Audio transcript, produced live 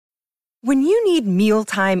When you need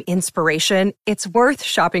mealtime inspiration, it's worth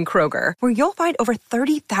shopping Kroger, where you'll find over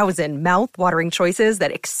 30,000 mouth-watering choices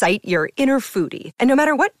that excite your inner foodie. And no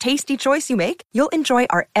matter what tasty choice you make, you'll enjoy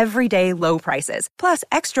our everyday low prices, plus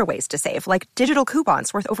extra ways to save, like digital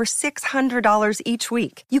coupons worth over $600 each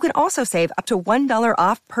week. You can also save up to $1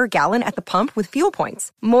 off per gallon at the pump with fuel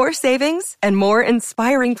points. More savings and more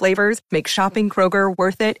inspiring flavors make shopping Kroger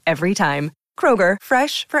worth it every time. Kroger,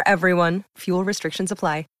 fresh for everyone. Fuel restrictions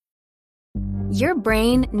apply. Your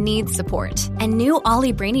brain needs support, and new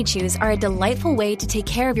Ollie Brainy Chews are a delightful way to take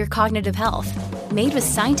care of your cognitive health. Made with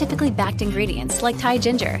scientifically backed ingredients like Thai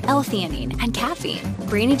ginger, L-theanine, and caffeine,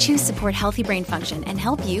 Brainy Chews support healthy brain function and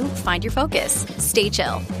help you find your focus, stay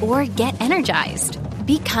chill, or get energized.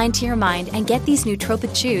 Be kind to your mind and get these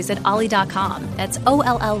nootropic chews at ollie.com. That's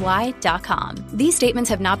OLLY.com. These statements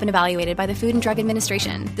have not been evaluated by the Food and Drug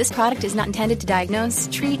Administration. This product is not intended to diagnose,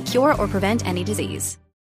 treat, cure, or prevent any disease.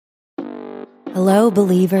 Hello,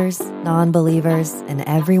 believers, non-believers, and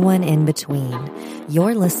everyone in between.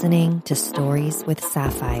 You're listening to Stories with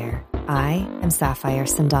Sapphire. I am Sapphire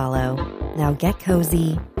Sandalo. Now get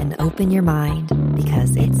cozy and open your mind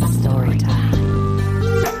because it's story time.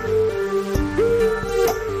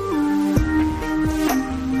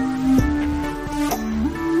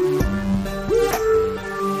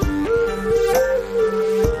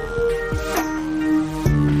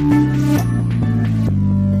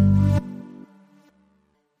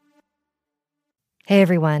 Hey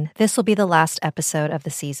everyone, this will be the last episode of the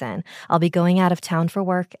season. I'll be going out of town for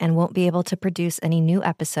work and won't be able to produce any new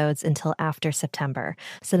episodes until after September.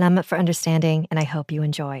 Salamat for understanding, and I hope you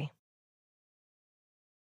enjoy.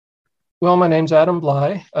 Well, my name's Adam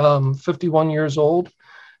Bly, 51 years old,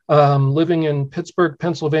 living in Pittsburgh,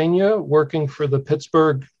 Pennsylvania, working for the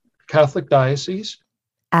Pittsburgh Catholic Diocese.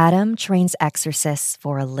 Adam trains exorcists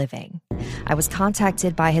for a living. I was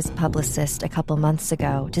contacted by his publicist a couple months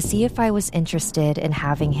ago to see if I was interested in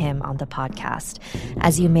having him on the podcast.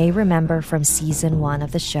 As you may remember from season 1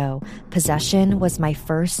 of the show, possession was my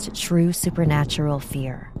first true supernatural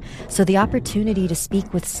fear. So the opportunity to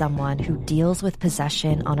speak with someone who deals with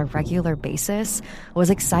possession on a regular basis was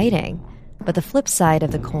exciting. But the flip side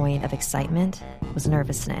of the coin of excitement was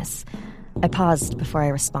nervousness. I paused before I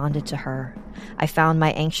responded to her. I found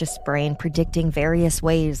my anxious brain predicting various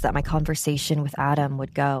ways that my conversation with Adam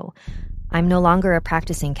would go. I'm no longer a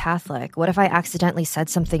practicing Catholic. What if I accidentally said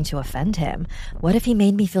something to offend him? What if he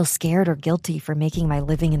made me feel scared or guilty for making my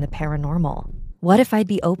living in the paranormal? What if I'd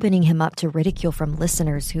be opening him up to ridicule from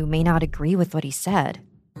listeners who may not agree with what he said?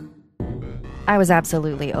 I was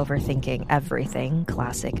absolutely overthinking everything,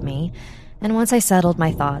 classic me. And once I settled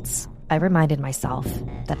my thoughts, I reminded myself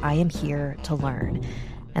that I am here to learn,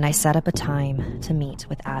 and I set up a time to meet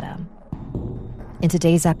with Adam. In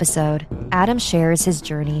today's episode, Adam shares his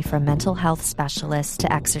journey from mental health specialist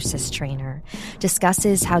to exorcist trainer,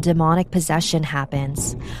 discusses how demonic possession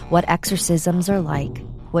happens, what exorcisms are like,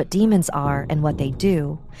 what demons are and what they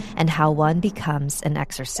do, and how one becomes an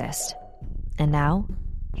exorcist. And now,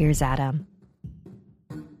 here's Adam.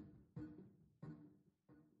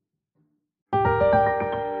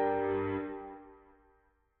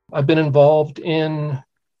 I've been involved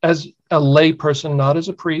as a lay person, not as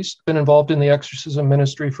a priest, been involved in the exorcism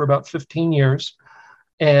ministry for about 15 years.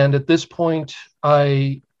 And at this point,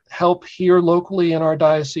 I help here locally in our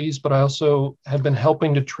diocese, but I also have been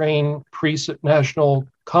helping to train priests at national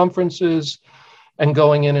conferences and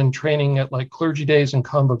going in and training at like clergy days and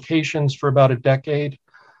convocations for about a decade.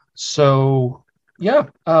 So yeah,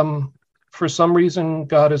 for some reason,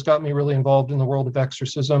 God has got me really involved in the world of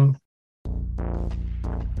exorcism.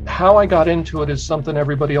 How I got into it is something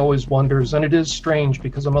everybody always wonders, and it is strange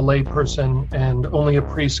because I'm a lay person and only a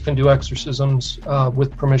priest can do exorcisms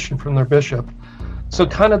with permission from their bishop. So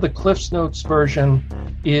kind of the Cliff's Notes version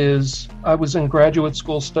is I was in graduate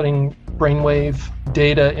school studying brainwave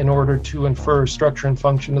data in order to infer structure and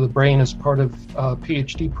function of the brain as part of a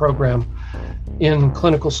PhD program in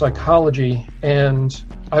clinical psychology. And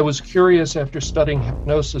I was curious after studying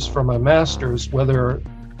hypnosis for my master's whether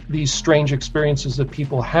these strange experiences that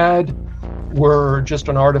people had were just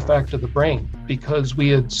an artifact of the brain, because we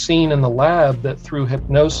had seen in the lab that through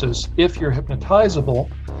hypnosis, if you're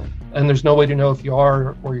hypnotizable, and there's no way to know if you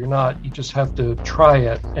are or you're not, you just have to try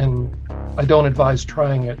it. And I don't advise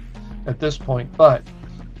trying it at this point, but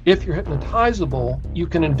if you're hypnotizable, you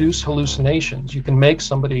can induce hallucinations. You can make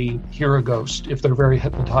somebody hear a ghost if they're very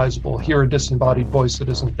hypnotizable, hear a disembodied voice that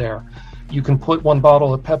isn't there. You can put one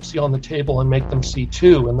bottle of Pepsi on the table and make them see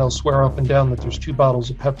two, and they'll swear up and down that there's 2 bottles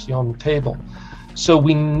of Pepsi on the table. So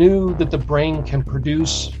we knew that the brain can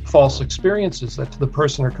produce false experiences that to the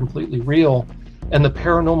person are completely real. And the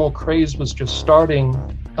paranormal craze was just starting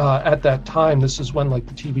at that time. This is when like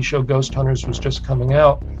the TV show Ghost Hunters was just coming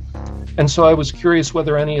out. And so I was curious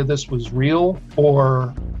whether any of this was real,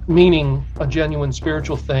 or meaning a genuine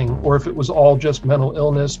spiritual thing, or if it was all just mental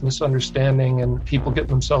illness, misunderstanding, and people getting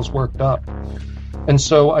themselves worked up. And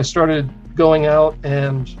so I started going out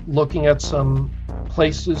and looking at some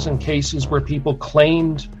places and cases where people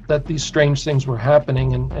claimed that these strange things were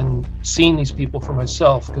happening, and seeing these people for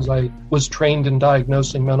myself, because I was trained in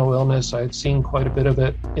diagnosing mental illness. I had seen quite a bit of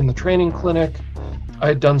it in the training clinic. I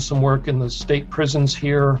had done some work in the state prisons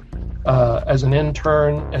here as an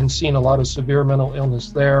intern and seen a lot of severe mental illness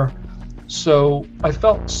there. So I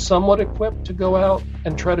felt somewhat equipped to go out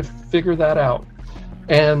and try to figure that out.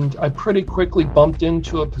 And I pretty quickly bumped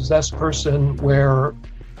into a possessed person where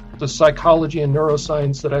the psychology and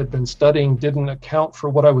neuroscience that I'd been studying didn't account for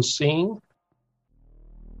what I was seeing.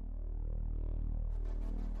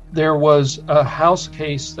 There was a house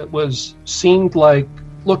case that seemed like,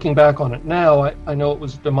 looking back on it now, I know it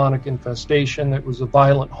was a demonic infestation. It was a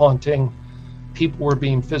violent haunting. People were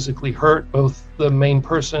being physically hurt. Both the main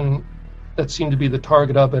person that seemed to be the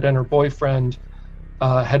target of it and her boyfriend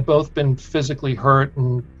had both been physically hurt,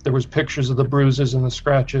 and there was pictures of the bruises and the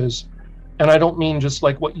scratches. And I don't mean just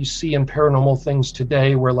like what you see in paranormal things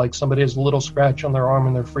today, where like somebody has a little scratch on their arm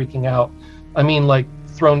and they're freaking out. I mean like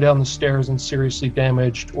thrown down the stairs and seriously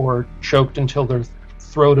damaged, or choked until their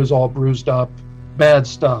throat is all bruised up. Bad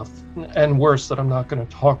stuff, and worse that I'm not going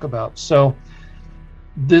to talk about. So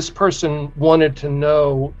this person wanted to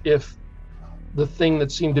know if the thing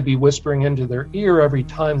that seemed to be whispering into their ear every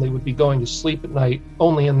time they would be going to sleep at night,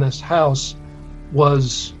 only in this house,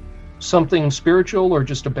 was something spiritual or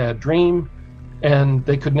just a bad dream, and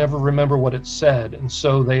they could never remember what it said. And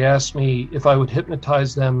so they asked me if I would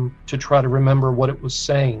hypnotize them to try to remember what it was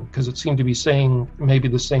saying, because it seemed to be saying maybe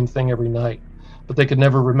the same thing every night, but they could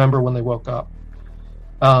never remember when they woke up.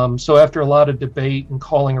 So after a lot of debate and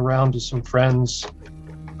calling around to some friends,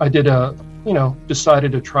 I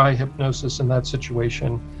decided to try hypnosis in that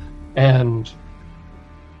situation. And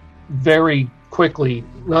very quickly,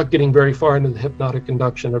 not getting very far into the hypnotic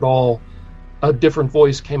induction at all, a different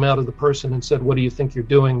voice came out of the person and said, "What do you think you're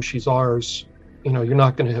doing? She's ours. You're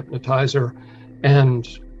not going to hypnotize her." And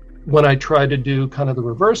when I tried to do kind of the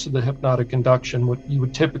reverse of the hypnotic induction, what you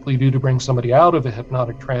would typically do to bring somebody out of a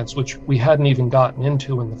hypnotic trance, which we hadn't even gotten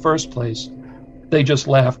into in the first place, they just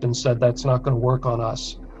laughed and said, "That's not going to work on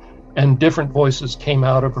us." And different voices came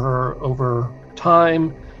out of her over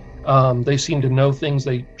time. They seemed to know things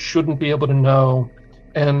they shouldn't be able to know.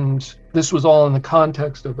 And this was all in the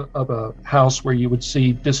context of a house where you would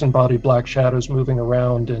see disembodied black shadows moving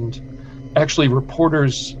around. And actually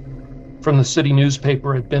reporters from the city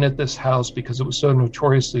newspaper had been at this house because it was so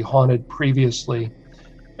notoriously haunted previously,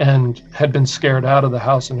 and had been scared out of the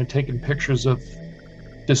house and had taken pictures of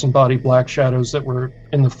disembodied black shadows that were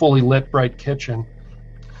in the fully lit bright kitchen.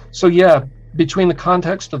 So yeah, between the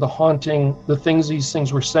context of the haunting, the things these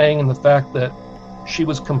things were saying, and the fact that she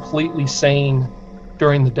was completely sane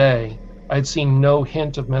during the day, I'd seen no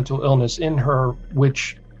hint of mental illness in her,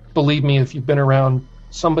 which, believe me, if you've been around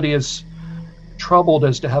somebody as troubled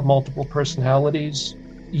as to have multiple personalities,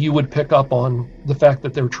 you would pick up on the fact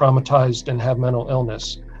that they're traumatized and have mental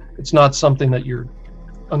illness. It's not something that you're,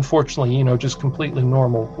 unfortunately, just completely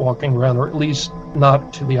normal walking around, or at least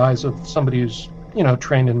not to the eyes of somebody who's,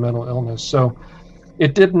 trained in mental illness. So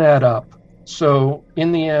it didn't add up. So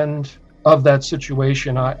in the end of that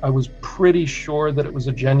situation, I was pretty sure that it was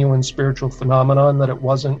a genuine spiritual phenomenon, that it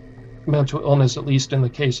wasn't mental illness, at least in the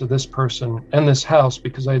case of this person and this house,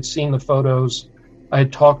 because I had seen the photos, I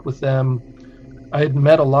had talked with them, I had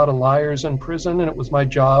met a lot of liars in prison, and it was my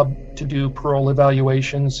job to do parole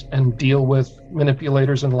evaluations and deal with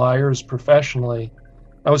manipulators and liars professionally.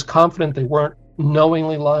 I was confident they weren't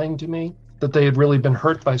knowingly lying to me, that they had really been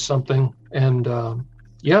hurt by something. And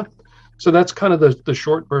so that's kind of the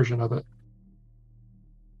short version of it.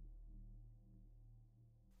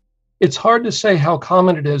 It's hard to say how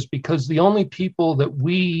common it is, because the only people that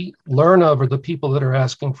we learn of are the people that are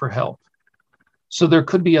asking for help. So there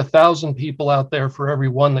could be 1,000 people out there for every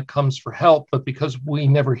one that comes for help, but because we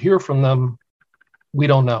never hear from them, we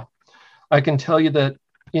don't know. I can tell you that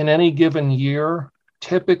in any given year,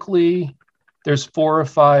 typically there's 4 or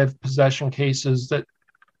 5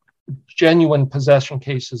 genuine possession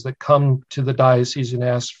cases that come to the diocese and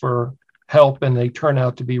ask for help, and they turn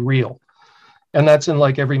out to be real. And that's in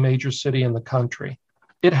like every major city in the country.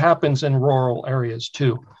 It happens in rural areas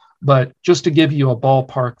too. But just to give you a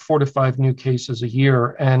ballpark, 4 to 5 new cases a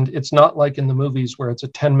year. And it's not like in the movies where it's a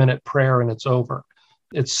 10-minute prayer and it's over.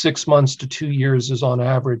 It's 6 months to 2 years is on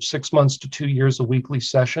average. 6 months to 2 years of weekly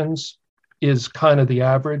sessions is kind of the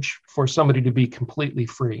average for somebody to be completely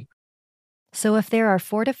free. So if there are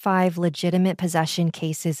 4 to 5 legitimate possession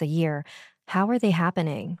cases a year, how are they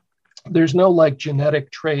happening? There's no like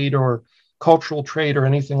genetic trait or cultural trait or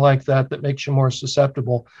anything like that that makes you more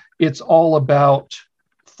susceptible. It's all about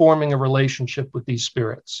forming a relationship with these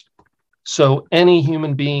spirits. So any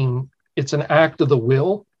human being, it's an act of the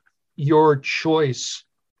will, your choice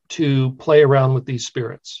to play around with these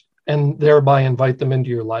spirits and thereby invite them into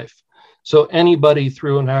your life. So anybody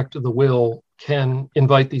through an act of the will can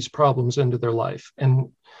invite these problems into their life. And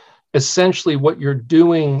essentially what you're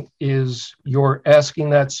doing is you're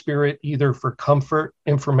asking that spirit either for comfort,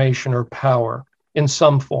 information, or power in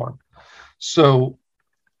some form. So,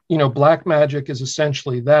 black magic is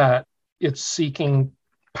essentially that. It's seeking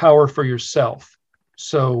power for yourself.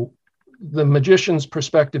 So the magician's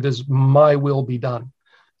perspective is my will be done.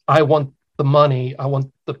 I want the money. I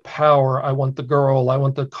want the power. I want the girl. I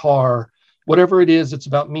want the car. Whatever it is, it's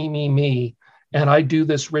about me, me, me. And I do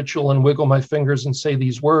this ritual and wiggle my fingers and say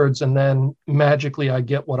these words, and then magically I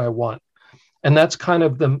get what I want. And that's kind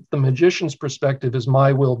of the magician's perspective is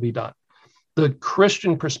my will be done. The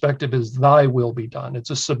Christian perspective is thy will be done.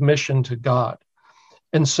 It's a submission to God.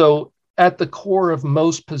 And so at the core of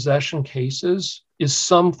most possession cases is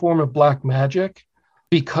some form of black magic,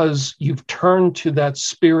 because you've turned to that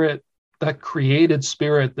spirit, that created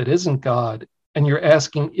spirit that isn't God, and you're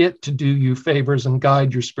asking it to do you favors and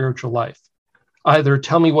guide your spiritual life. Either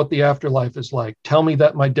tell me what the afterlife is like, tell me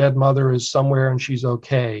that my dead mother is somewhere and she's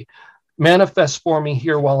okay, manifest for me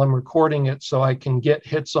here while I'm recording it so I can get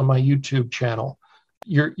hits on my YouTube channel.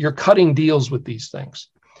 You're cutting deals with these things.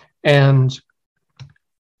 And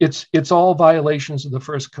it's all violations of the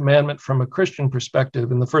first commandment from a Christian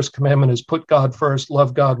perspective. And the first commandment is put God first,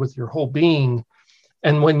 love God with your whole being.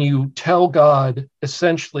 And when you tell God,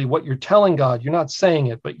 essentially what you're telling God, you're not saying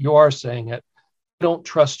it, but you are saying it. I don't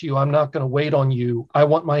trust you. I'm not going to wait on you. I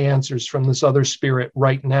want my answers from this other spirit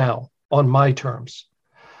right now on my terms.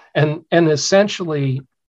 And essentially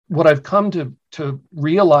what I've come to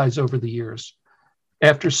realize over the years,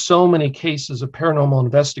 after so many cases of paranormal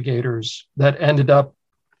investigators that ended up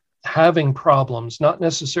having problems, not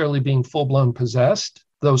necessarily being full-blown possessed,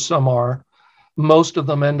 though some are, most of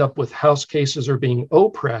them end up with house cases or being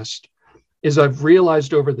oppressed, is I've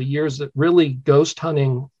realized over the years that really ghost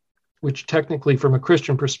hunting, which technically from a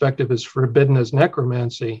Christian perspective is forbidden as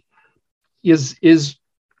necromancy, is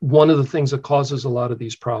one of the things that causes a lot of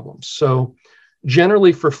these problems. So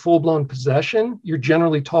generally for full-blown possession, you're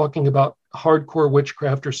generally talking about hardcore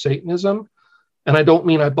witchcraft or Satanism. And I don't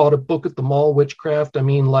mean I bought a book at the mall witchcraft. I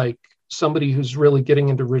mean like somebody who's really getting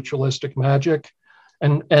into ritualistic magic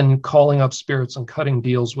and calling up spirits and cutting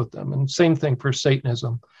deals with them. And same thing for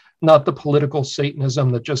Satanism, not the political Satanism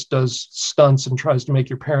that just does stunts and tries to make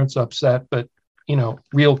your parents upset, but,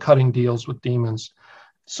 real cutting deals with demons.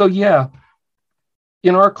 So yeah,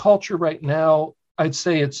 in our culture right now, I'd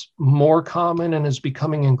say it's more common and is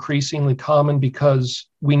becoming increasingly common because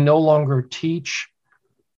we no longer teach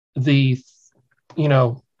the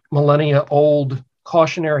millennia old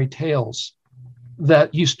cautionary tales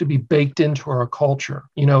that used to be baked into our culture.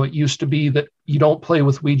 It used to be that you don't play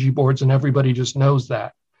with Ouija boards and everybody just knows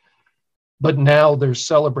that. But now they're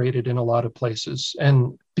celebrated in a lot of places.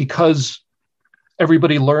 And because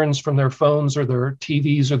everybody learns from their phones or their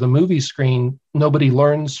TVs or the movie screen, nobody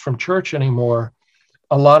learns from church anymore.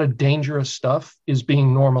 A lot of dangerous stuff is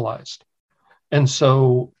being normalized. And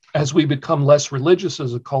so as we become less religious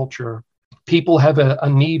as a culture, people have a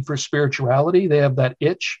need for spirituality. They have that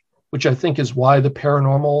itch, which I think is why the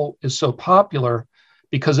paranormal is so popular,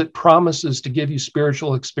 because it promises to give you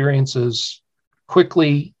spiritual experiences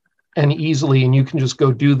quickly and easily, and you can just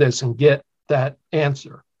go do this and get that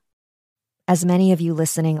answer. As many of you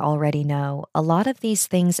listening already know, a lot of these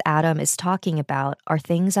things Adam is talking about are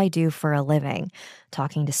things I do for a living.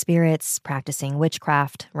 Talking to spirits, practicing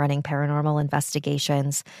witchcraft, running paranormal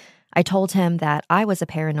investigations. I told him that I was a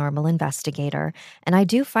paranormal investigator, and I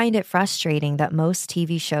do find it frustrating that most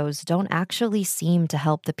TV shows don't actually seem to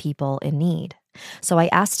help the people in need. So I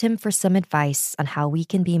asked him for some advice on how we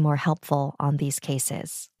can be more helpful on these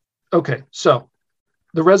cases. Okay, so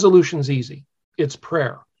the resolution's easy. It's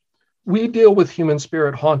prayer. We deal with human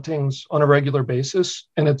spirit hauntings on a regular basis,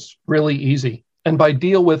 and it's really easy. And by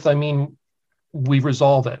deal with, I mean, we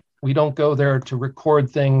resolve it. We don't go there to record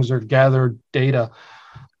things or gather data.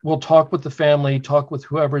 We'll talk with the family, talk with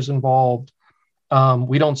whoever's involved.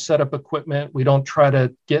 We don't set up equipment. We don't try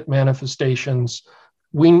to get manifestations.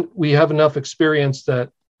 We have enough experience that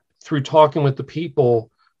through talking with the people,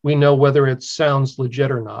 we know whether it sounds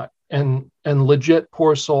legit or not. And legit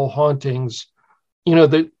poor soul hauntings,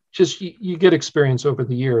 you get experience over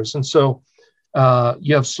the years. And so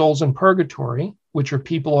you have souls in purgatory, which are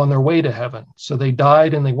people on their way to heaven. So they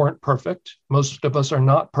died and they weren't perfect. Most of us are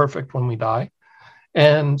not perfect when we die.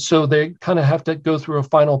 And so they kind of have to go through a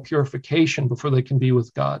final purification before they can be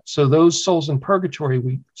with God. So those souls in purgatory,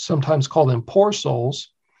 we sometimes call them poor souls.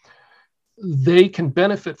 They can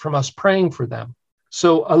benefit from us praying for them.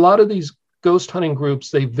 So a lot of these ghost hunting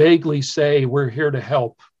groups, they vaguely say, we're here to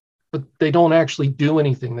help, but they don't actually do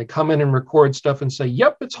anything. They come in and record stuff and say,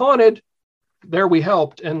 yep, it's haunted. There, we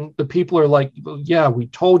helped. And the people are like, well, yeah, we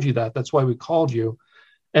told you that. That's why we called you.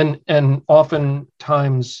 And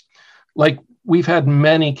oftentimes, like, we've had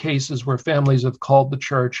many cases where families have called the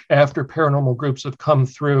church after paranormal groups have come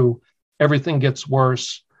through, everything gets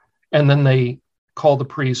worse, and then they call the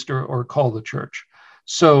priest or call the church.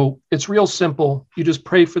 So it's real simple. You just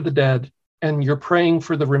pray for the dead, and you're praying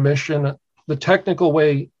for the remission. The technical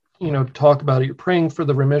way, to talk about it, you're praying for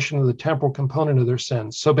the remission of the temporal component of their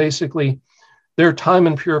sins. So basically, their time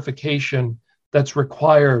and purification that's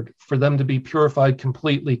required for them to be purified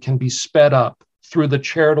completely can be sped up through the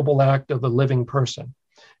charitable act of a living person.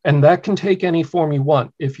 And that can take any form you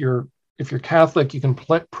want. If you're Catholic, you can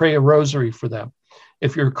pray a rosary for them.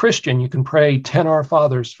 If you're a Christian, you can pray 10 Our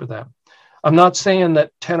Fathers for them. I'm not saying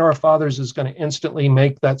that 10 Our Fathers is going to instantly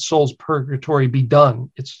make that soul's purgatory be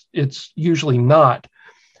done. It's usually not.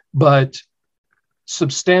 But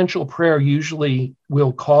substantial prayer usually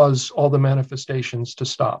will cause all the manifestations to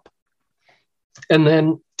stop. And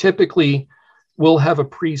then typically we'll have a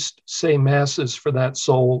priest say masses for that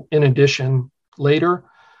soul in addition later.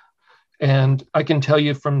 And I can tell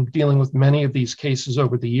you from dealing with many of these cases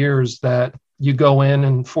over the years that you go in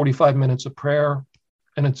and 45 minutes of prayer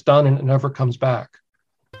and it's done and it never comes back.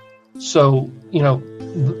 So,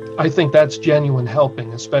 I think that's genuine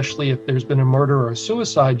helping, especially if there's been a murder or a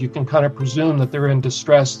suicide. You can kind of presume that they're in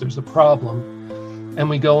distress, there's a problem. And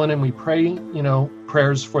we go in and we pray,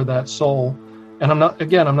 prayers for that soul. And I'm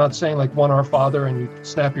not saying like one Our Father and you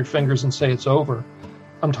snap your fingers and say it's over.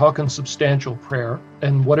 I'm talking substantial prayer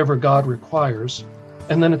and whatever God requires,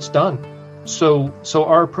 and then it's done. So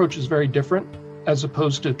our approach is very different as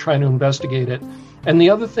opposed to trying to investigate it. And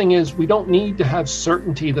the other thing is, we don't need to have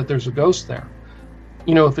certainty that there's a ghost there.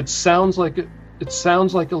 If it sounds like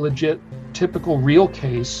a legit, typical, real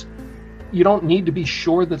case, you don't need to be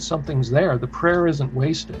sure that something's there. The prayer isn't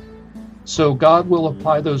wasted. So God will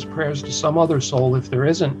apply those prayers to some other soul if there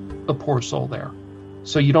isn't a poor soul there.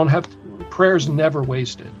 So you don't have to, prayer's never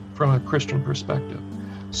wasted from a Christian perspective.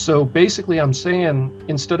 So basically I'm saying,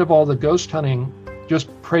 instead of all the ghost hunting, just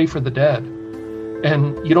pray for the dead.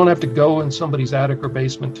 And you don't have to go in somebody's attic or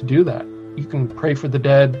basement to do that. You can pray for the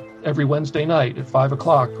dead every Wednesday night at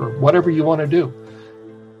 5:00 or whatever you want to do.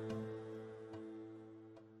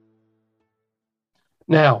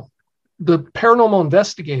 Now, the paranormal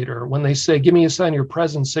investigator, when they say, give me a sign of your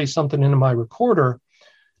presence, say something into my recorder,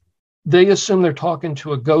 they assume they're talking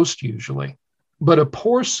to a ghost usually. But a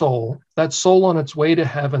poor soul, that soul on its way to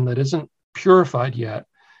heaven that isn't purified yet,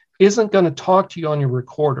 isn't going to talk to you on your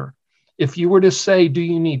recorder. If you were to say, do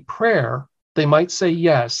you need prayer? They might say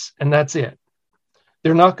yes, and that's it.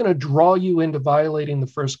 They're not going to draw you into violating the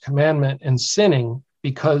first commandment and sinning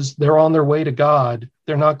because they're on their way to God.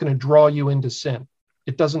 They're not going to draw you into sin.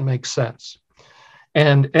 It doesn't make sense.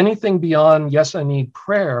 And anything beyond, yes, I need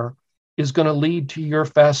prayer, is going to lead to your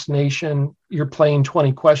fascination. You're playing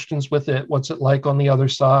 20 questions with it. What's it like on the other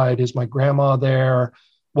side? Is my grandma there?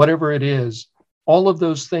 Whatever it is. All of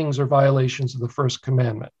those things are violations of the first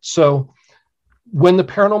commandment. So when the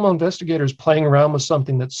paranormal investigator is playing around with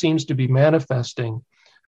something that seems to be manifesting,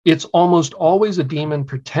 it's almost always a demon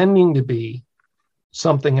pretending to be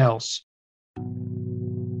something else.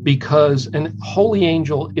 Because a holy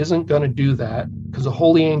angel isn't going to do that, because a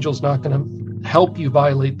holy angel is not going to help you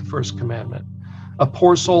violate the first commandment. A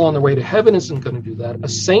poor soul on their way to heaven isn't going to do that. A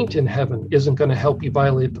saint in heaven isn't going to help you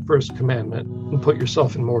violate the first commandment and put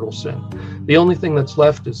yourself in mortal sin. The only thing that's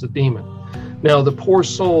left is the demon. Now, the poor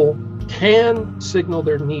soul can signal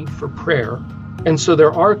their need for prayer. And so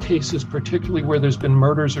there are cases, particularly where there's been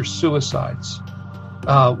murders or suicides,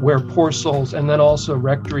 where poor souls, and then also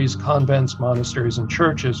rectories, convents, monasteries, and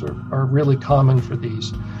churches are really common for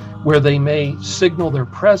these, where they may signal their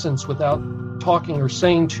presence without talking or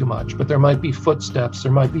saying too much, but there might be footsteps,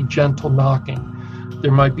 there might be gentle knocking,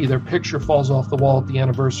 there might be their picture falls off the wall at the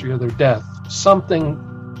anniversary of their death, something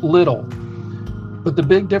little. But the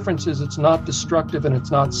big difference is it's not destructive and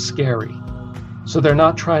it's not scary. So they're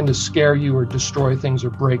not trying to scare you or destroy things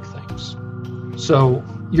or break things. So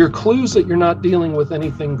Your clues that you're not dealing with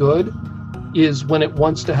anything good is when it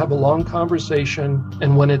wants to have a long conversation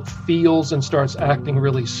and when it feels and starts acting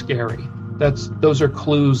really scary. Those are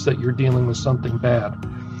clues that you're dealing with something bad.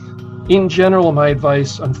 In general, my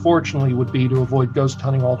advice, unfortunately, would be to avoid ghost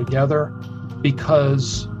hunting altogether,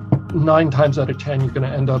 because 9 times out of 10, you're going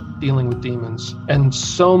to end up dealing with demons. And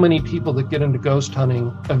so many people that get into ghost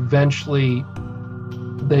hunting, eventually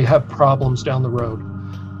they have problems down the road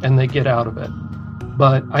and they get out of it.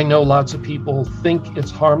 But I know lots of people think it's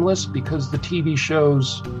harmless because the TV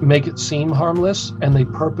shows make it seem harmless, and they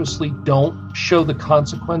purposely don't show the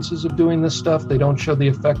consequences of doing this stuff. They don't show the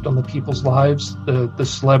effect on the people's lives. The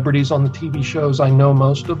celebrities on the TV shows, I know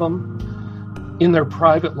most of them, in their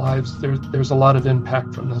private lives, there's a lot of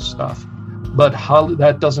impact from this stuff. But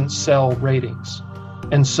that doesn't sell ratings.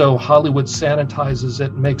 And so Hollywood sanitizes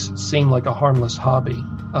it and makes it seem like a harmless hobby.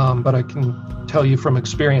 But I can tell you from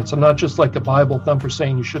experience, I'm not just like a Bible thumper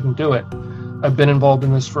saying you shouldn't do it. I've been involved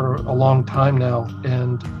in this for a long time now,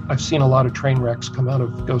 and I've seen a lot of train wrecks come out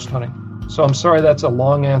of ghost hunting. So I'm sorry that's a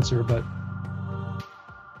long answer, but...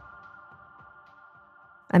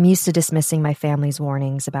 I'm used to dismissing my family's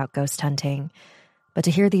warnings about ghost hunting, but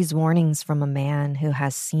to hear these warnings from a man who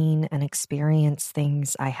has seen and experienced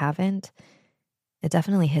things I haven't, it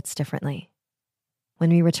definitely hits differently.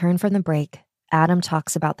 When we return from the break, Adam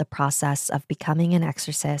talks about the process of becoming an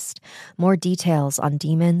exorcist, more details on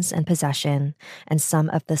demons and possession, and some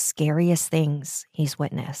of the scariest things he's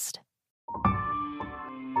witnessed.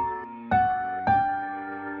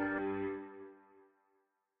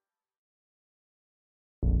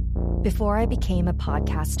 Before I became a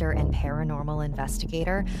podcaster and paranormal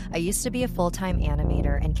investigator, I used to be a full-time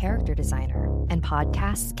animator and character designer, and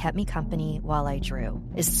podcasts kept me company while I drew,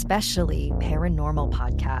 especially paranormal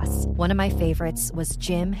podcasts. One of my favorites was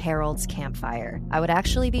Jim Harold's Campfire. I would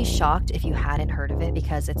actually be shocked if you hadn't heard of it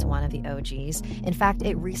because it's one of the OGs. In fact,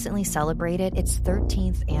 it recently celebrated its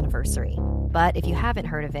 13th anniversary. But if you haven't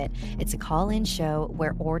heard of it, it's a call-in show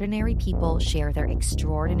where ordinary people share their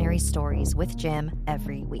extraordinary stories with Jim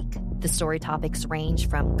every week. The story topics range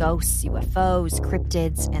from ghosts, UFOs,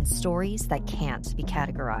 cryptids, and stories that can't be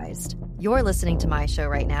categorized. You're listening to my show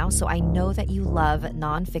right now, so I know that you love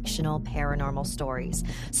non-fictional paranormal stories.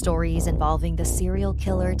 Stories involving the serial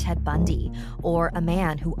killer Ted Bundy, or a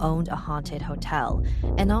man who owned a haunted hotel,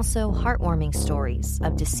 and also heartwarming stories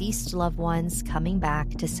of deceased loved ones coming back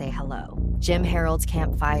to say hello. Jim Harold's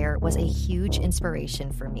Campfire was a huge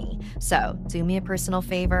inspiration for me. So do me a personal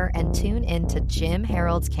favor and tune in to Jim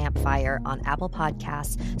Harold's Campfire on Apple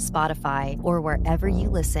Podcasts, Spotify, or wherever you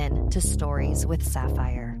listen to Stories with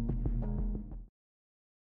Sapphire.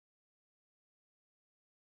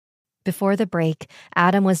 Before the break,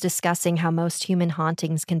 Adam was discussing how most human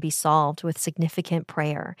hauntings can be solved with significant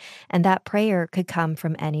prayer, and that prayer could come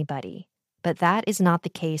from anybody. But that is not the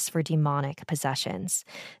case for demonic possessions.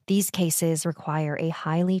 These cases require a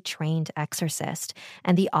highly trained exorcist,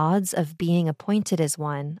 and the odds of being appointed as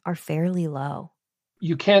one are fairly low.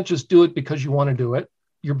 You can't just do it because you want to do it.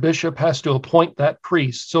 Your bishop has to appoint that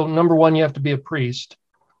priest. So number one, you have to be a priest.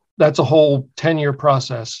 That's a whole 10-year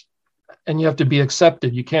process. And you have to be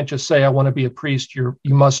accepted. You can't just say, I want to be a priest. You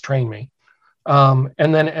must train me. And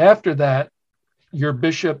then after that, your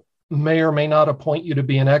bishop may or may not appoint you to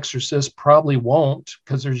be an exorcist, probably won't,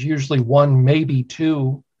 because there's usually one, maybe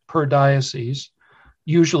two per diocese,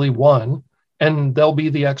 usually one, and they'll be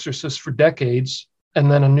the exorcist for decades, and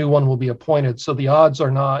then a new one will be appointed. So the odds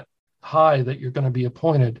are not high that you're going to be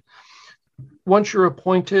appointed. Once you're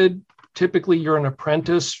appointed, typically you're an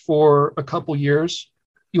apprentice for a couple years.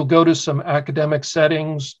 You'll go to some academic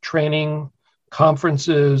settings, training,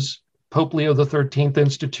 conferences. Pope Leo XIII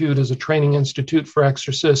Institute is a training institute for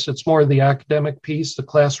exorcists. It's more the academic piece, the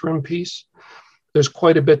classroom piece. There's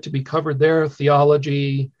quite a bit to be covered there,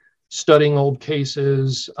 theology, studying old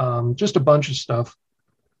cases, just a bunch of stuff.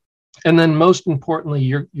 And then most importantly,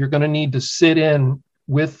 you're going to need to sit in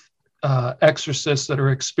with exorcists that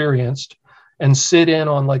are experienced and sit in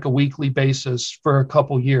on like a weekly basis for a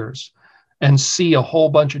couple years and see a whole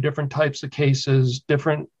bunch of different types of cases,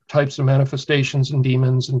 different types of manifestations and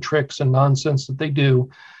demons and tricks and nonsense that they do,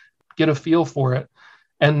 get a feel for it.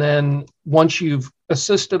 And then once you've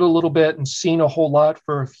assisted a little bit and seen a whole lot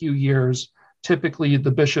for a few years, typically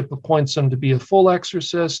the bishop appoints them to be a full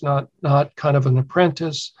exorcist, not kind of an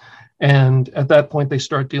apprentice. And at that point, they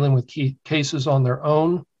start dealing with cases on their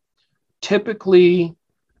own. Typically,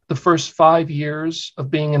 the first 5 years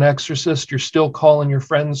of being an exorcist, you're still calling your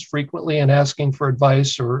friends frequently and asking for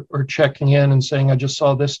advice or checking in and saying, I just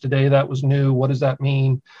saw this today, that was new, what does that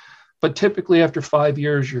mean? But typically after 5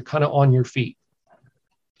 years, you're kind of on your feet.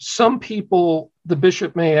 Some people the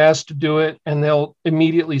bishop may ask to do it, and they'll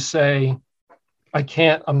immediately say, I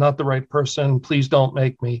can't, I'm not the right person, please don't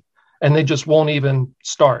make me. And they just won't even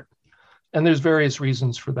start. And there's various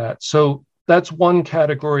reasons for that. So that's one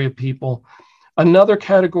category of people. Another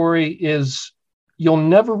category is you'll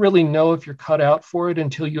never really know if you're cut out for it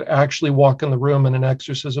until you actually walk in the room and an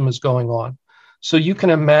exorcism is going on. So you can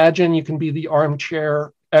imagine, you can be the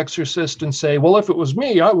armchair exorcist and say, well, if it was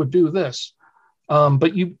me, I would do this.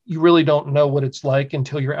 But you really don't know what it's like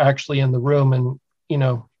until you're actually in the room. And,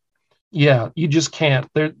 you just can't.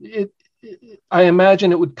 I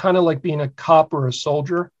imagine it would kind of like being a cop or a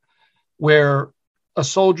soldier, where a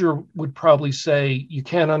soldier would probably say, you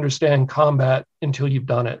can't understand combat until you've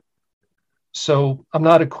done it. So I'm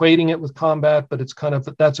not equating it with combat, but it's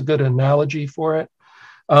that's a good analogy for it.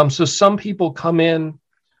 So some people come in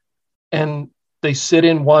and they sit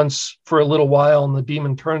in once for a little while, and the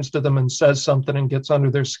demon turns to them and says something and gets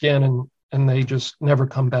under their skin, and they just never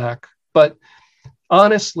come back. But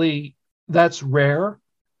honestly, that's rare,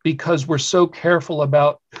 because we're so careful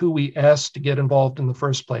about who we ask to get involved in the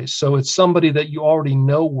first place. So it's somebody that you already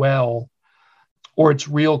know well, or it's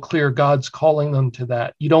real clear God's calling them to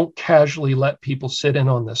that. You don't casually let people sit in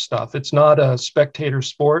on this stuff. It's not a spectator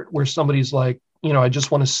sport where somebody's like, I just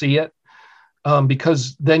want to see it,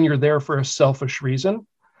 because then you're there for a selfish reason.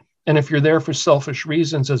 And if you're there for selfish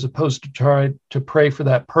reasons, as opposed to try to pray for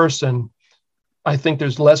that person, I think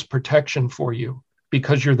there's less protection for you,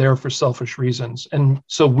 because you're there for selfish reasons. And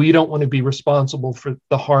so we don't want to be responsible for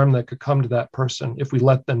the harm that could come to that person if we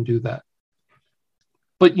let them do that.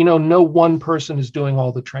 But, no one person is doing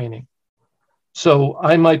all the training. So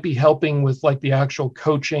I might be helping with like the actual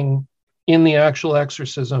coaching in the actual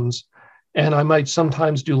exorcisms, and I might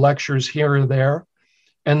sometimes do lectures here or there.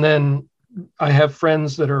 And then I have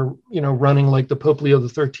friends that are, running like the Pope Leo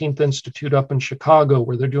XIII Institute up in Chicago,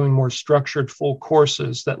 where they're doing more structured full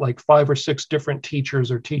courses that like 5 or 6 different teachers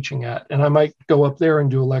are teaching at. And I might go up there and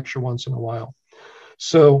do a lecture once in a while.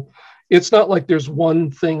 So it's not like there's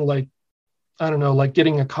one thing like, I don't know, like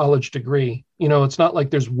getting a college degree. It's not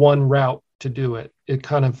like there's one route to do it.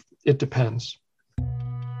 It depends.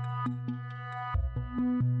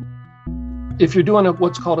 If you're doing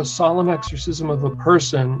what's called a solemn exorcism of a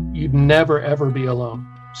person, you'd never, ever be alone.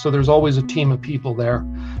 So there's always a team of people there.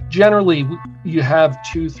 Generally, you have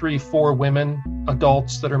 2, 3, 4 women,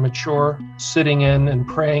 adults that are mature, sitting in and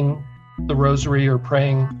praying the rosary or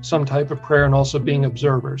praying some type of prayer, and also being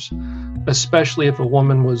observers, especially if a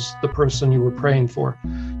woman was the person you were praying for.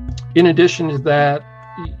 In addition to that,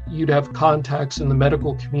 you'd have contacts in the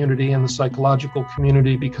medical community and the psychological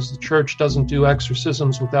community, because the church doesn't do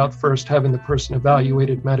exorcisms without first having the person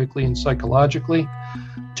evaluated medically and psychologically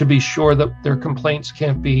to be sure that their complaints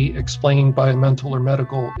can't be explained by a mental or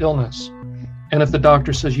medical illness. And if the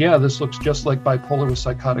doctor says, yeah, this looks just like bipolar with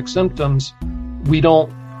psychotic symptoms, we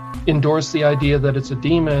don't endorse the idea that it's a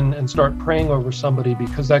demon and start praying over somebody,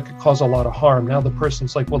 because that could cause a lot of harm. Now the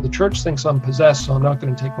person's like, well, the church thinks I'm possessed, so I'm not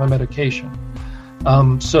going to take my medication.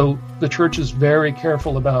 So the church is very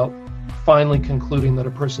careful about finally concluding that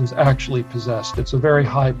a person's actually possessed. It's a very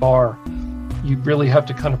high bar. You really have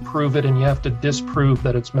to kind of prove it, and you have to disprove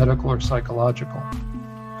that it's medical or psychological.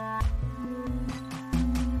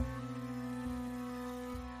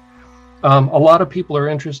 A lot of people are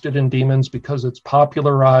interested in demons because it's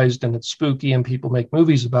popularized and it's spooky and people make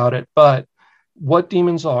movies about it. But what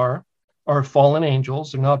demons are fallen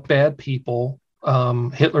angels. They're not bad people.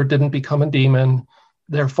 Hitler didn't become a demon.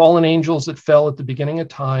 They're fallen angels that fell at the beginning of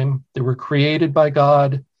time. They were created by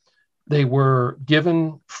God. They were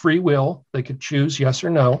given free will. They could choose yes or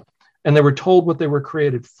no. And they were told what they were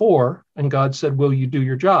created for. And God said, will you do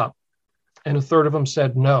your job? And a third of them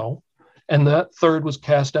said no. And that third was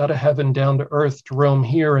cast out of heaven down to earth to roam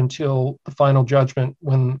here until the final judgment,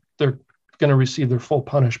 when they're going to receive their full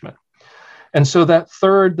punishment. And so that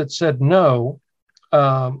third that said no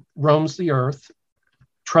roams the earth,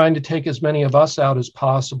 trying to take as many of us out as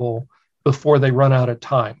possible before they run out of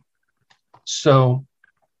time. So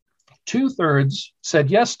 2/3 said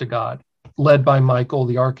yes to God, led by Michael,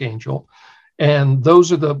 the archangel. And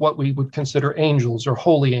those are what we would consider angels, or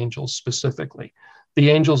holy angels specifically.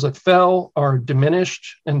 The angels that fell are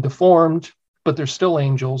diminished and deformed, but they're still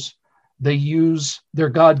angels. They use their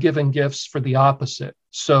God-given gifts for the opposite.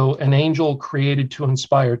 So an angel created to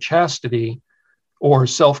inspire chastity or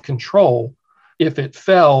self-control, if it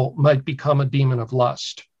fell, might become a demon of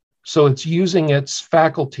lust. So it's using its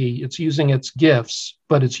faculty, it's using its gifts,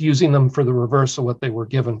 but it's using them for the reverse of what they were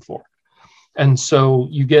given for. And so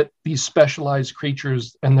you get these specialized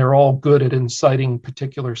creatures, and they're all good at inciting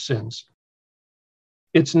particular sins.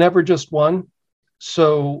 It's never just one.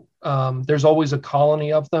 So There's always a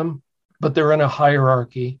colony of them, but they're in a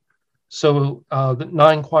hierarchy. So the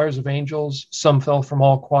 9 choirs of angels, some fell from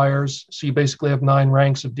all choirs. So you basically have 9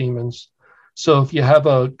 ranks of demons. So if you have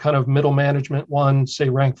a kind of middle management one, say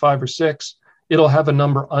rank 5 or 6, it'll have a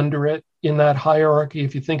number under it in that hierarchy.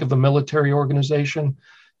 If you think of a military organization,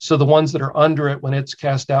 so the ones that are under it, when it's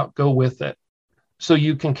cast out, go with it. So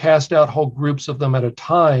you can cast out whole groups of them at a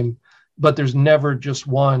time, but there's never just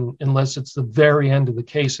one unless it's the very end of the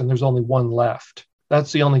case and there's only one left.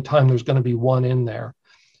 That's the only time there's going to be one in there.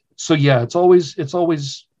 So yeah, it's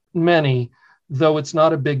always many, though it's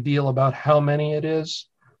not a big deal about how many it is.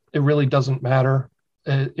 It really doesn't matter.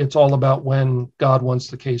 It's all about when God wants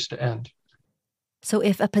the case to end. So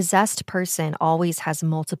if a possessed person always has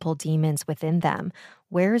multiple demons within them,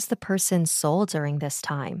 where is the person's soul during this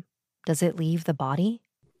time? Does it leave the body?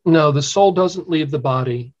 No, the soul doesn't leave the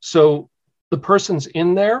body. So the person's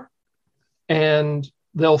in there and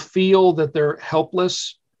they'll feel that they're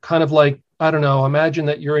helpless, kind of like, I don't know, imagine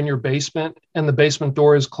that you're in your basement and the basement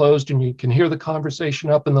door is closed and you can hear the conversation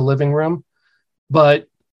up in the living room, but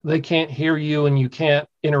they can't hear you and you can't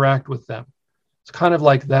interact with them. It's kind of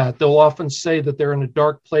like that. They'll often say that they're in a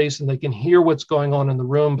dark place and they can hear what's going on in the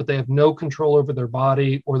room, but they have no control over their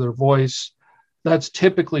body or their voice. That's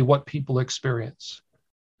typically what people experience.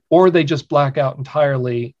 Or they just black out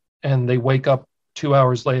entirely and they wake up 2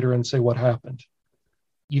 hours later and say, what happened?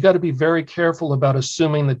 You got to be very careful about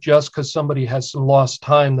assuming that just because somebody has some lost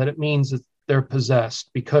time, that it means that they're possessed,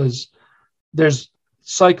 because there's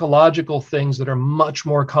psychological things that are much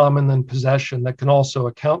more common than possession that can also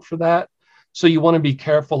account for that. So you want to be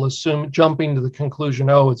careful, jumping to the conclusion,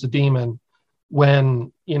 oh, it's a demon,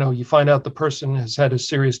 when, you find out the person has had a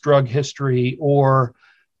serious drug history or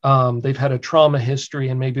they've had a trauma history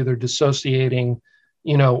and maybe they're dissociating,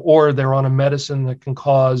 or they're on a medicine that can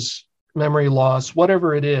cause memory loss,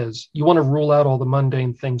 whatever it is. You want to rule out all the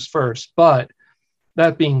mundane things first. But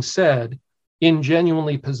that being said, in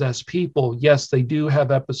genuinely possessed people, yes, they do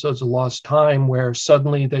have episodes of lost time where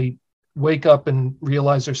suddenly they wake up and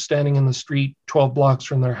realize they're standing in the street 12 blocks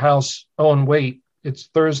from their house. Oh, and wait, it's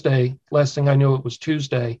Thursday. Last thing I knew, it was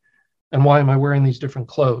Tuesday. And why am I wearing these different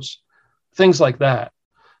clothes? Things like that,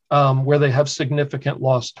 where they have significant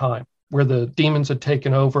lost time, where the demons had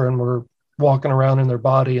taken over and were walking around in their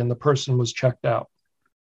body and the person was checked out.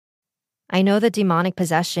 I know that demonic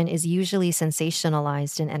possession is usually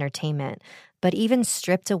sensationalized in entertainment, but even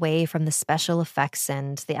stripped away from the special effects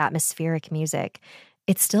and the atmospheric music,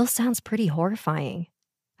 it still sounds pretty horrifying.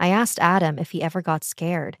 I asked Adam if he ever got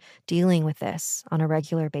scared dealing with this on a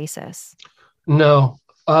regular basis. No,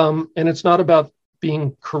 and it's not about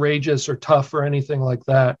being courageous or tough or anything like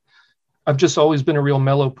that. I've just always been a real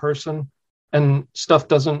mellow person, and stuff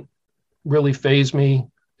doesn't really faze me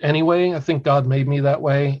anyway. I think God made me that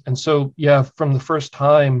way. And so, yeah, from the first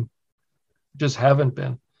time, just haven't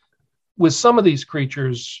been. With some of these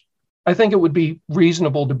creatures, I think it would be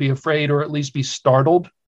reasonable to be afraid or at least be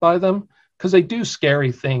startled by them, because they do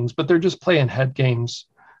scary things, but they're just playing head games.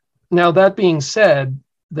 Now, that being said,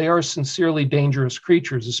 they are sincerely dangerous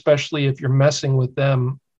creatures, especially if you're messing with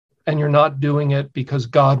them and you're not doing it because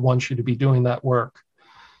God wants you to be doing that work.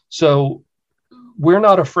 So we're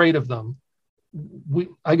not afraid of them.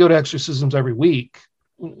 I go to exorcisms every week.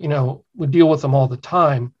 We deal with them all the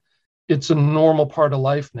time. It's a normal part of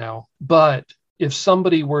life now. But if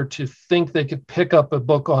somebody were to think they could pick up a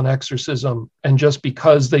book on exorcism and just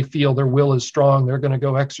because they feel their will is strong, they're going to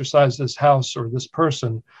go exorcise this house or this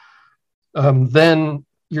person, then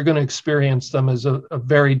you're going to experience them as a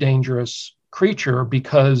very dangerous creature,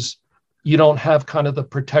 because you don't have kind of the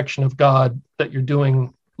protection of God that you're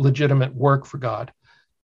doing legitimate work for God.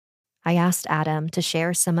 I asked Adam to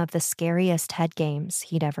share some of the scariest head games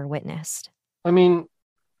he'd ever witnessed. I mean,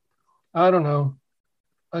 I don't know.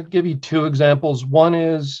 I'll give you 2 examples. One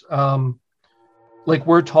is like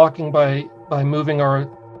we're talking by moving our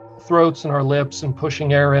throats and our lips and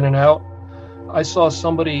pushing air in and out. I saw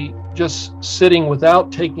somebody just sitting without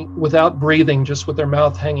breathing, just with their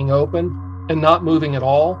mouth hanging open and not moving at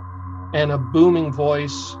all, and a booming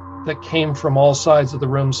voice that came from all sides of the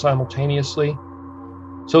room simultaneously.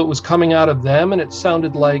 So it was coming out of them, and it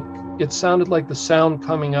sounded like the sound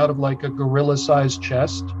coming out of like a gorilla-sized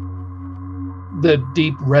chest. The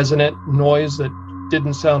deep resonant noise that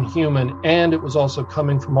didn't sound human, and it was also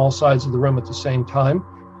coming from all sides of the room at the same time.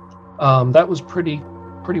 That was pretty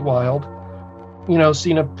wild.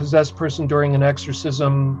 Seeing a possessed person during an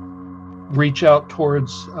exorcism reach out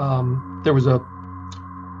towards, there was a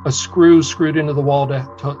screw screwed into the wall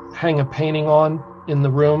to hang a painting on in the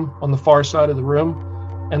room, on the far side of the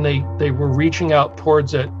room, and they were reaching out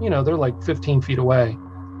towards it. They're like 15 feet away.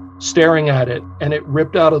 staring at it, and it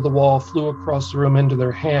ripped out of the wall, flew across the room into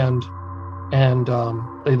their hand, and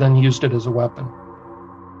they then used it as a weapon.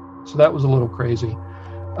 So that was a little crazy.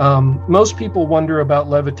 Most people wonder about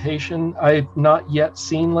levitation. I've not yet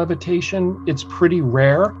seen levitation. It's pretty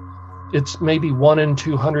rare. It's maybe 1 in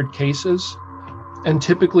 200 cases. And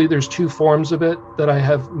typically there's 2 forms of it that I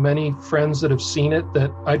have many friends that have seen it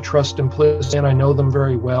that I trust implicitly, and I know them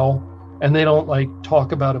very well. And they don't like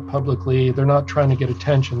talk about it publicly. They're not trying to get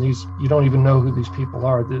attention. You don't even know who these people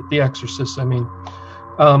are, the exorcists, I mean.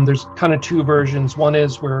 There's kind of 2 versions. One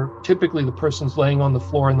is where typically the person's laying on the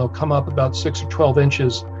floor and they'll come up about 6 or 12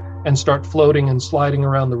 inches and start floating and sliding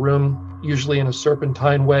around the room, usually in a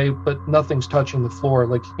serpentine way, but nothing's touching the floor.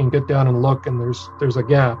 Like you can get down and look and there's a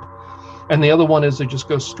gap. And the other one is they just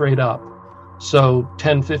go straight up. So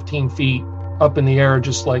 10, 15 feet up in the air,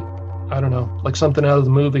 just like, I don't know, like something out of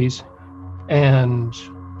the movies. And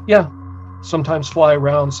yeah, sometimes fly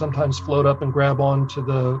around, sometimes float up and grab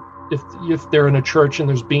onto if they're in a church and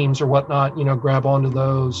there's beams or whatnot, grab onto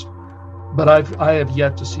those. But I have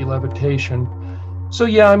yet to see levitation. So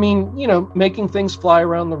yeah, I mean, making things fly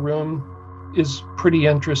around the room is pretty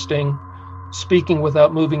interesting. Speaking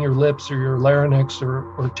without moving your lips or your larynx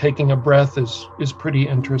or taking a breath is pretty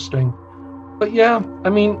interesting. But yeah, I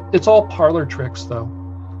mean, it's all parlor tricks though.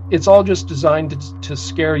 It's all just designed to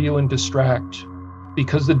scare you and distract,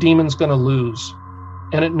 because the demon's going to lose,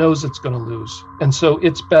 and it knows it's going to lose. And so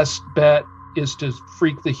its best bet is to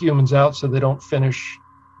freak the humans out so they don't finish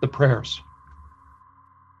the prayers.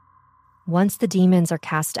 Once the demons are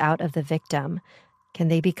cast out of the victim, can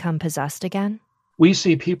they become possessed again? We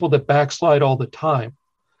see people that backslide all the time.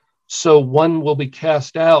 So one will be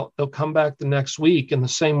cast out, they'll come back the next week, and the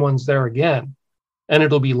same one's there again. And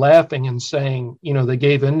it'll be laughing and saying, they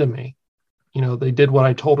gave in to me. They did what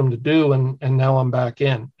I told them to do, and now I'm back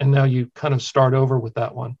in. And now you kind of start over with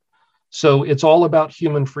that one. So it's all about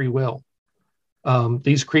human free will.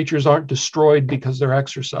 These creatures aren't destroyed because they're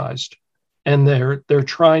exorcised. And they're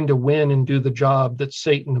trying to win and do the job that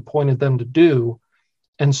Satan appointed them to do.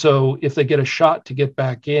 And so if they get a shot to get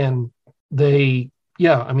back in, they're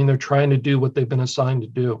trying to do what they've been assigned to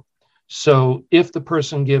do. So if the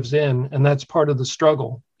person gives in, and that's part of the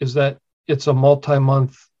struggle, is that it's a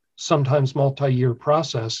multi-month, sometimes multi-year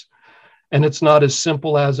process. And it's not as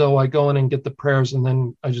simple as, I go in and get the prayers and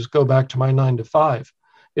then I just go back to my 9 to 5.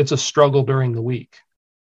 It's a struggle during the week.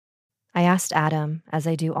 I asked Adam, as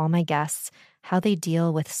I do all my guests, how they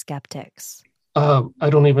deal with skeptics. I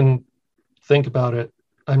don't even think about it.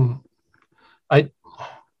 I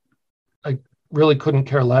really couldn't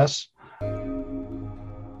care less.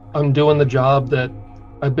 I'm doing the job that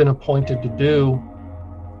I've been appointed to do.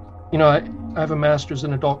 I have a master's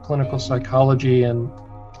in adult clinical psychology and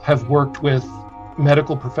have worked with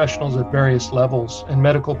medical professionals at various levels and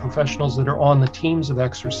medical professionals that are on the teams of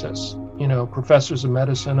exorcists, professors of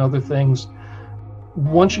medicine, other things.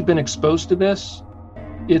 Once you've been exposed to this,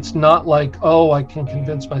 it's not like, I can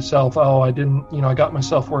convince myself, I got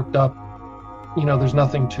myself worked up. There's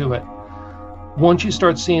nothing to it. Once you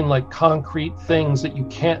start seeing like concrete things that you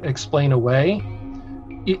can't explain away,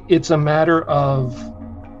 it's a matter of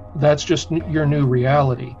that's just your new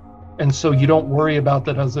reality. And so you don't worry about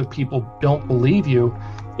that other people don't believe you.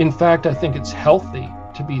 In fact, I think it's healthy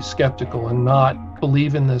to be skeptical and not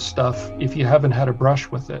believe in this stuff if you haven't had a brush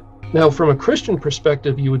with it. Now, from a Christian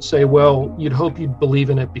perspective, you would say, well, you'd hope you'd believe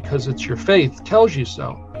in it because it's your faith tells you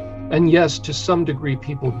so. And yes, to some degree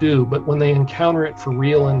people do, but when they encounter it for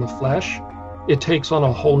real in the flesh, it takes on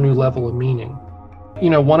a whole new level of meaning.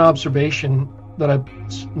 One observation that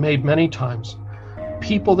I've made many times,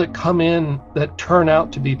 people that come in that turn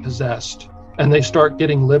out to be possessed and they start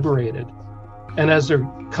getting liberated. And as they're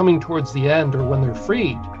coming towards the end or when they're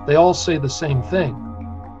freed, they all say the same thing.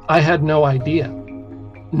 I had no idea.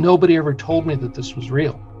 Nobody ever told me that this was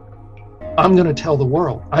real. I'm going to tell the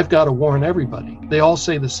world. I've got to warn everybody. They all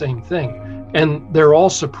say the same thing. And they're all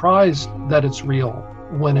surprised that it's real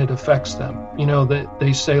when it affects them. That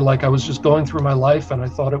they say, like, I was just going through my life and I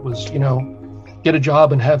thought it was, get a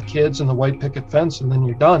job and have kids and the white picket fence and then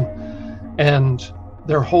you're done. And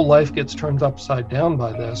their whole life gets turned upside down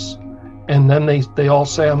by this. And then they all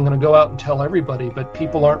say, I'm going to go out and tell everybody, but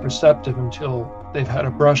people aren't receptive until they've had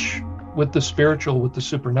a brush with the spiritual, with the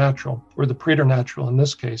supernatural, or the preternatural in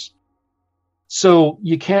this case. So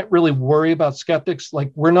you can't really worry about skeptics.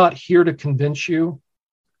 Like, we're not here to convince you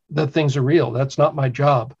that things are real. That's not my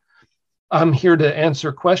job. I'm here to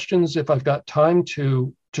answer questions if I've got time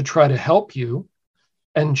to try to help you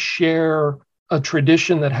and share a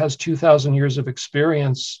tradition that has 2,000 years of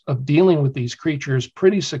experience of dealing with these creatures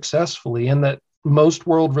pretty successfully, and that most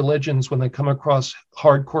world religions, when they come across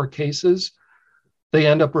hardcore cases, they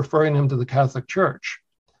end up referring them to the Catholic Church,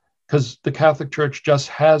 because the Catholic Church just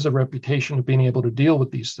has a reputation of being able to deal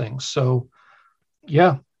with these things. So,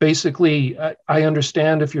 yeah, basically, I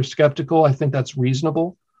understand if you're skeptical. I think that's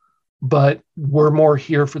reasonable, but we're more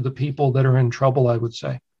here for the people that are in trouble, I would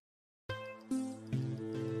say.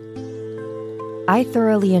 I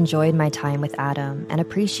thoroughly enjoyed my time with Adam and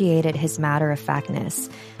appreciated his matter-of-factness.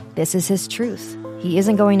 This is his truth. He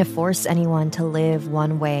isn't going to force anyone to live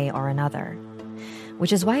one way or another.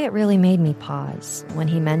 Which is why it really made me pause when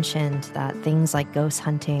he mentioned that things like ghost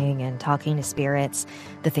hunting and talking to spirits,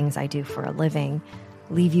 the things I do for a living,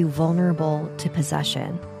 leave you vulnerable to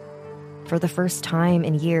possession. For the first time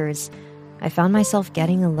in years, I found myself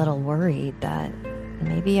getting a little worried that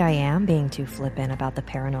maybe I am being too flippant about the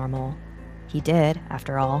paranormal. He did,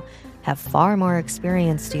 after all, have far more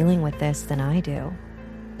experience dealing with this than I do.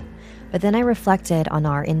 But then I reflected on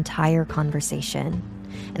our entire conversation,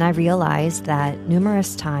 and I realized that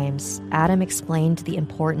numerous times Adam explained the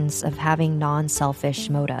importance of having non-selfish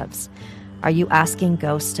motives. Are you asking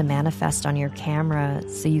ghosts to manifest on your camera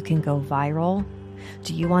so you can go viral?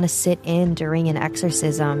 Do you want to sit in during an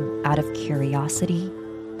exorcism out of curiosity?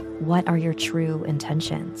 What are your true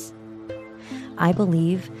intentions? I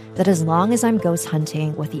believe that as long as I'm ghost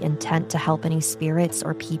hunting with the intent to help any spirits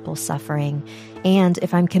or people suffering, and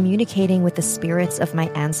if I'm communicating with the spirits of my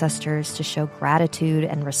ancestors to show gratitude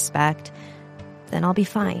and respect, then I'll be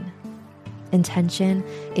fine. Intention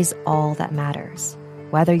is all that matters,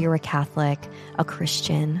 whether you're a Catholic, a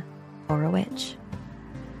Christian, or a witch.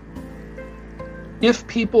 If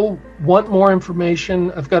people want more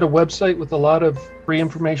information, I've got a website with a lot of free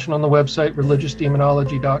information on the website,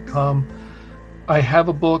 religiousdemonology.com. I have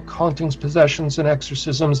a book, Hauntings, Possessions, and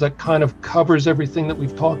Exorcisms, that kind of covers everything that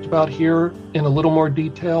we've talked about here in a little more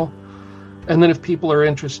detail. And then if people are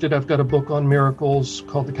interested, I've got a book on miracles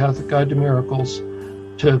called The Catholic Guide to Miracles,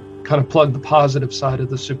 to kind of plug the positive side of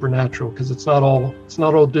the supernatural, because it's not all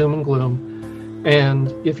doom and gloom.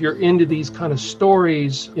 And if you're into these kind of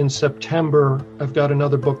stories, in September, I've got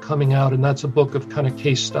another book coming out, and that's a book of kind of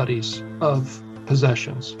case studies of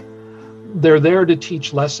possessions. They're there to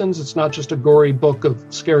teach lessons. It's not just a gory book of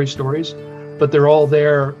scary stories, but they're all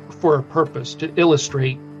there for a purpose, to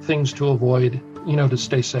illustrate things to avoid, to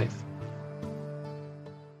stay safe.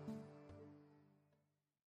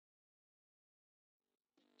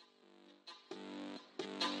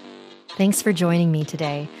 Thanks for joining me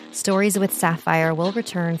today. Stories with Sapphire will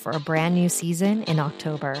return for a brand new season in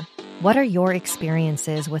October. What are your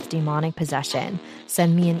experiences with demonic possession?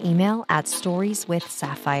 Send me an email at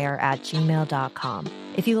storieswithsapphire@gmail.com.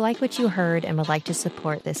 If you like what you heard and would like to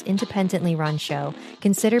support this independently run show,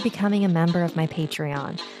 consider becoming a member of my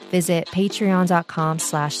Patreon. Visit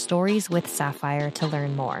patreon.com/storieswithsapphire to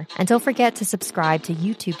learn more. And don't forget to subscribe to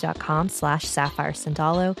youtube.com/Sapphire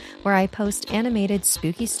Sandalo, where I post animated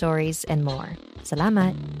spooky stories and more.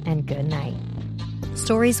 Salamat and good night.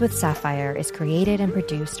 Stories with Sapphire is created and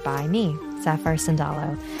produced by me, Sapphire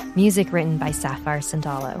Sandalo. Music written by Sapphire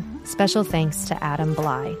Sandalo. Special thanks to Adam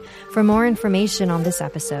Bly. For more information on this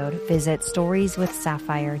episode, visit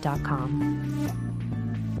storieswithsapphire.com.